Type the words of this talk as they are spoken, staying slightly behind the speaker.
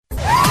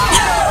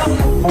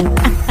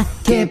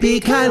Can't be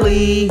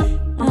Kylie.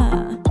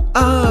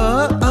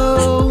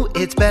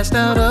 It's best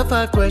out of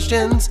 5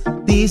 questions.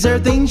 These are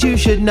things you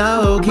should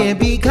know. Can't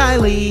be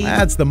Kylie.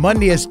 That's the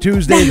Mondayest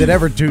Tuesday that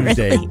ever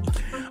Tuesday. Really?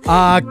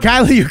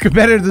 Kylie, your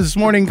competitor this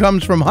morning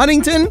comes from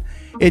Huntington.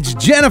 It's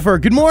Jennifer.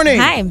 Good morning.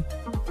 Hi.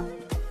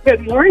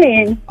 Good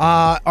morning.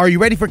 Are you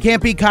ready for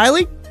Can't Be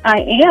Kylie?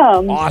 I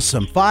am.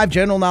 Awesome. 5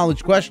 general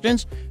knowledge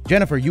questions.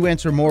 Jennifer, you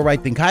answer more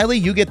right than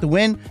Kylie. You get the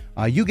win.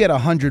 You get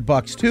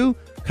 $100 too.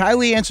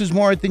 Kylie answers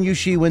more right than you.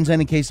 She wins.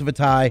 And in case of a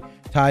tie,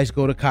 ties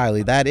go to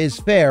Kylie. That is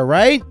fair,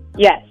 right?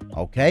 Yes.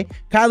 Okay.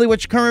 Kylie,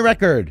 what's your current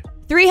record?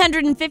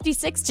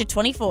 356 to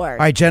 24. All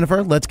right,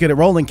 Jennifer, let's get it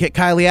rolling. Kick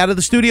Kylie out of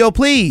the studio,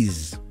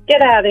 please.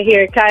 Get out of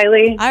here,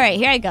 Kylie. All right,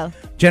 here I go.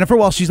 Jennifer,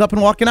 while she's up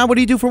and walking out, what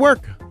do you do for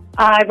work?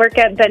 I work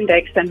at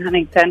Bendix in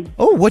Huntington.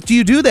 Oh, what do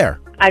you do there?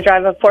 I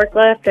drive a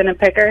forklift and a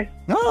picker.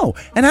 Oh,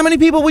 and how many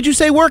people would you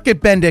say work at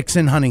Bendix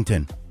in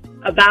Huntington?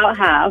 About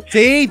half.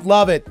 See?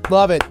 Love it.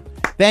 Love it.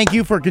 Thank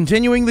you for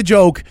continuing the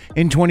joke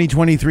in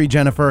 2023,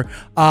 Jennifer.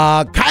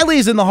 Kylie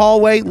is in the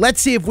hallway. Let's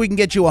see if we can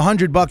get you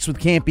 $100 with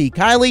Can't Be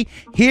Kylie.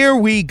 Here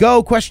we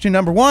go. Question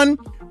number 1.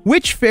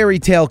 Which fairy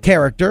tale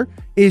character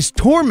is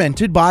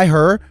tormented by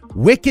her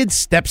wicked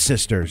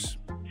stepsisters?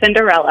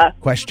 Cinderella.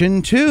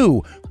 Question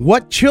 2.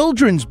 What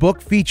children's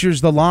book features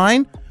the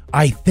line,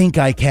 I think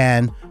I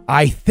can,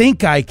 I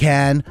think I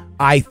can,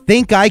 I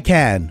think I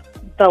can?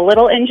 The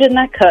little engine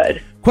that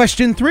could.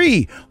 Question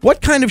 3. What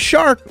kind of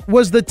shark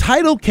was the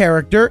title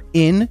character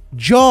in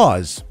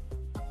Jaws?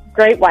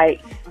 Great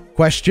white.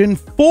 Question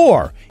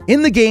 4.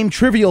 In the game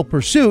Trivial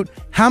Pursuit,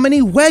 how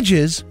many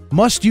wedges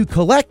must you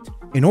collect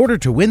in order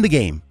to win the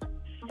game?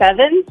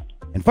 7.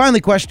 And finally,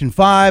 question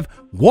 5.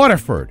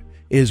 Waterford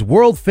is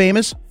world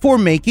famous for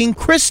making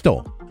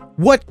crystal.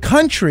 What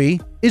country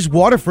is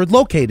Waterford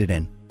located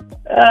in?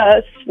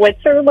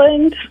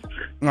 Switzerland.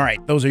 All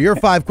right, those are your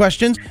 5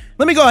 questions.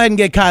 Let me go ahead and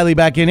get Kylie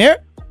back in here.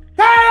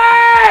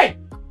 Kylie!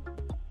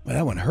 Well,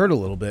 that one hurt a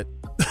little bit.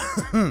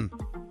 I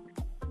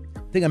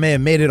think I may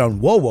have made it on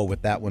Whoa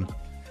with that one.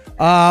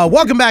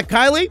 Welcome back,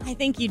 Kylie. I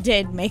think you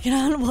did make it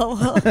on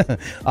Whoa.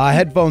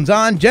 Headphones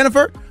on.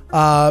 Jennifer,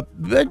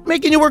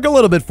 making you work a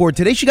little bit for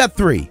today. She got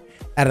 3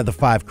 out of the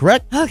 5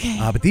 correct. Okay.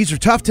 But these are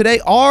tough today.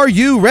 Are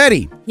you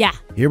ready? Yeah.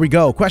 Here we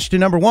go. Question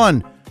number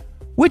 1.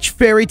 Which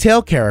fairy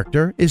tale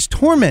character is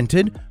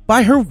tormented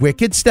by her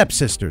wicked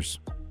stepsisters?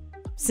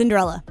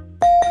 Cinderella.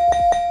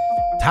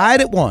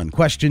 Tied at 1.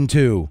 Question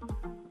 2.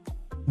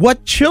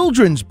 What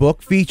children's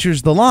book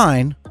features the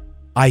line,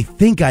 I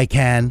think I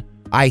can,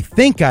 I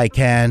think I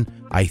can,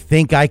 I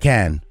think I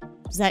can?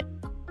 Is that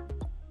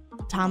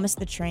Thomas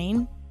the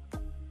Train?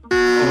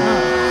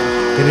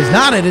 It is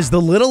not. It is The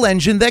Little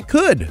Engine That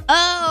Could.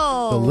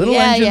 Oh. The Little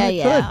Engine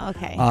That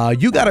Could. Okay.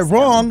 You got it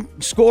wrong.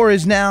 Score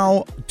is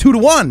now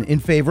 2-1 in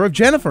favor of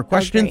Jennifer.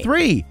 Question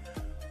 3.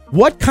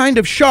 What kind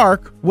of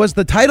shark was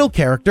the title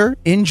character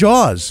in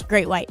Jaws?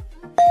 Great white.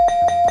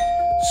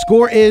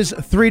 Score is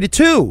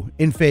 3-2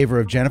 in favor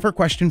of Jennifer.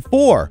 Question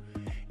 4.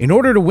 In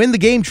order to win the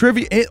game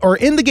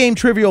in the game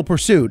Trivial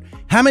Pursuit,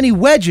 how many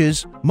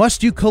wedges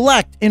must you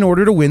collect in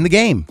order to win the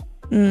game?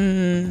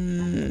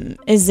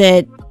 Is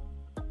it?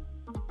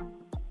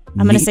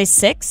 I'm going to say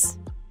 6.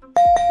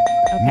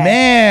 Okay.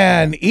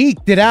 Man,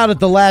 eked it out at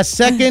the last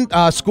second.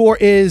 Score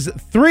is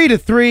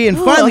 3-3. And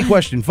finally,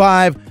 question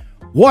 5.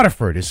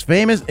 Waterford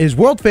is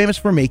world famous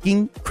for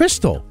making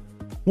crystal.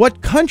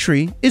 What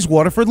country is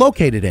Waterford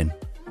located in?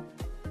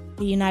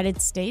 The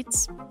United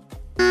States.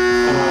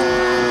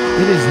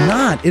 It is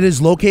not. It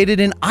is located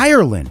in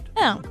Ireland.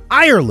 Oh.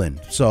 Ireland.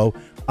 So,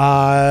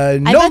 I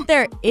bet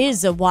there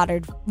is a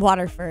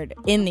Waterford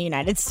in the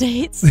United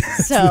States.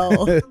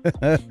 So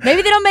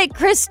maybe they don't make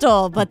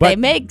crystal, but they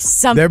make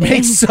something. They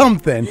make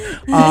something.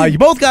 You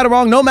both got it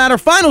wrong. No matter.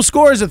 Final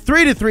score is a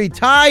 3-3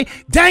 tie.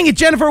 Dang it,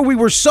 Jennifer. We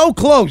were so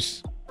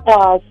close.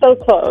 So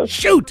close.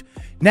 Shoot.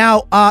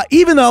 Now,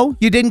 even though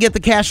you didn't get the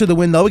cash or the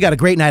win, though, we got a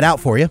great night out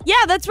for you.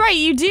 Yeah, that's right.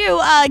 You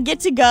do get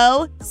to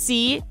go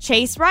see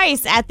Chase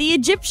Rice at the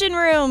Egyptian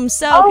Room.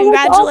 So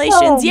congratulations.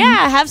 Awesome.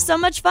 Yeah, have so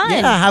much fun.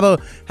 Yeah,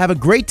 have a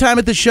great time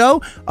at the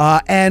show.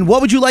 And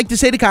what would you like to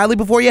say to Kylie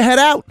before you head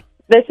out?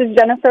 This is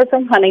Jennifer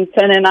from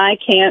Huntington, and I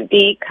can't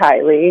beat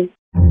Kylie.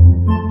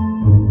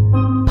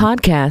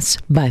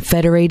 Podcasts by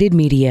Federated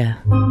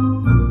Media.